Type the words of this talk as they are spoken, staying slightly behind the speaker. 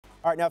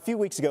All right, now a few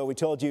weeks ago we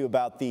told you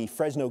about the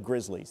Fresno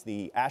Grizzlies,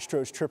 the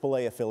Astros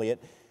AAA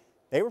affiliate.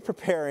 They were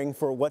preparing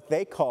for what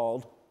they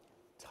called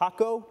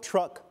Taco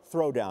Truck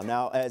Throwdown.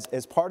 Now,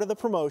 as part of the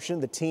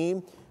promotion, the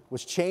team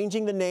was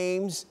changing the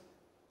names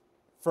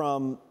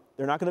from,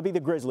 they're not going to be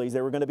the Grizzlies,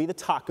 they were going to be the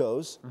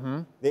Tacos.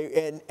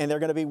 Mm-hmm. And they're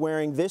going to be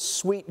wearing this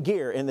sweet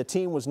gear. And the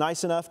team was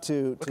nice enough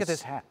to look at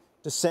this hat,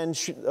 to send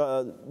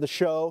the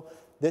show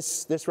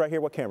this right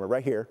here. What camera?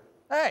 Right here.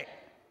 Hey.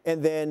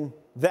 And then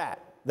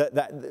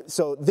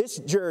so this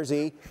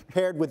jersey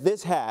paired with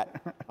this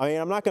hat. I mean,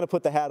 I'm not going to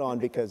put the hat on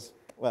because,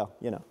 well,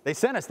 you know. They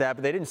sent us that,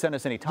 but they didn't send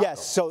us any tacos.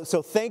 Yes,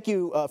 so thank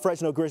you,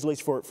 Fresno Grizzlies,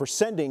 for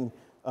sending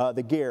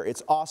the gear.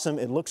 It's awesome.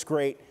 It looks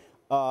great.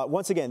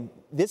 Once again,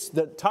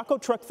 the Taco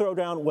Truck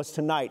Throwdown was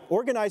tonight.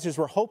 Organizers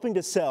were hoping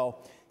to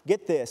sell,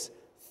 get this,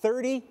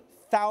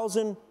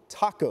 30,000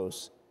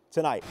 tacos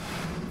tonight,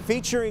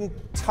 featuring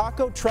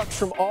taco trucks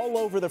from all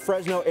over the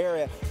Fresno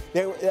area.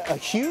 A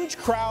huge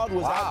crowd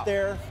was out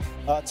there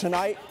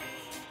tonight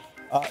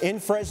in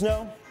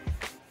Fresno.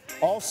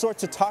 All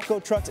sorts of taco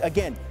trucks.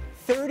 Again,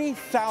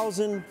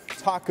 30,000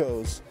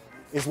 tacos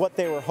is what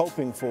they were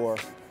hoping for.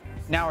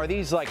 Now, are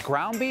these like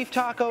ground beef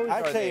tacos?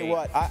 I tell you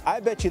what, I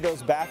bet you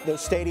those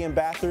stadium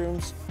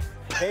bathrooms,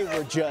 they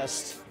were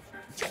just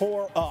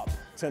tore up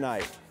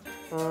tonight.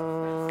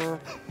 Oh,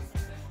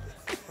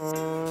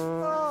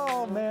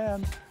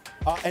 man.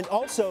 And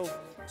also,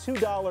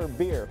 $2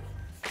 beer.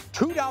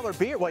 $2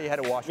 beer? Well, you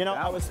had to wash it down.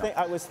 I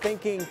was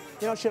thinking,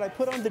 should I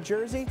put on the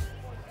jersey?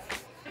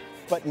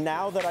 But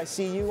now that I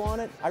see you on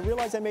it, I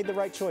realize I made the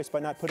right choice by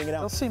not putting it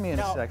out. They'll see me in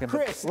a second.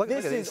 Chris,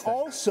 this is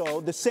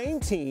also the same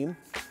team,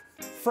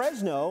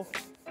 Fresno.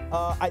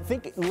 I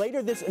think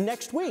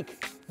next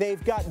week,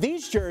 they've got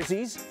these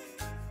jerseys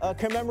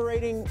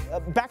commemorating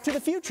Back to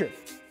the Future.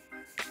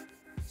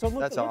 So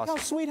look how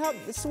sweet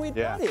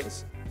that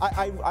is.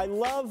 I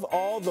love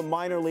all the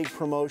minor league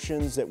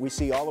promotions that we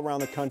see all around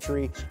the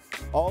country.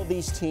 All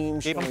these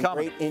teams showing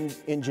great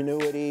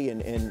ingenuity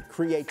and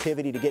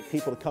creativity to get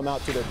people to come out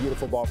to their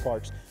beautiful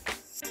ballparks.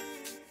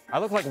 I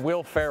look like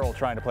Will Ferrell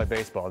trying to play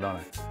baseball, don't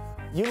I?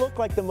 You look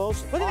like the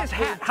most. Look at this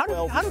hat. How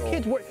do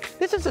kids wear?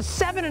 This is a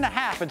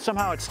 7.5, and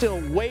somehow it's still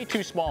way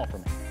too small for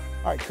me.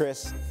 All right,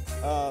 Chris.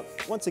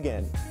 Once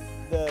again,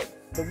 the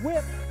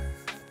whip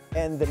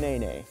and the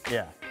nay-nay.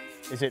 Yeah.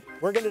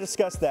 We're going to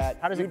discuss that.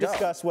 How does it go? You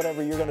discuss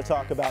whatever you're going to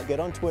talk about. Get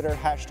on Twitter,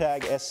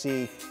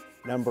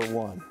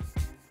 #SC1.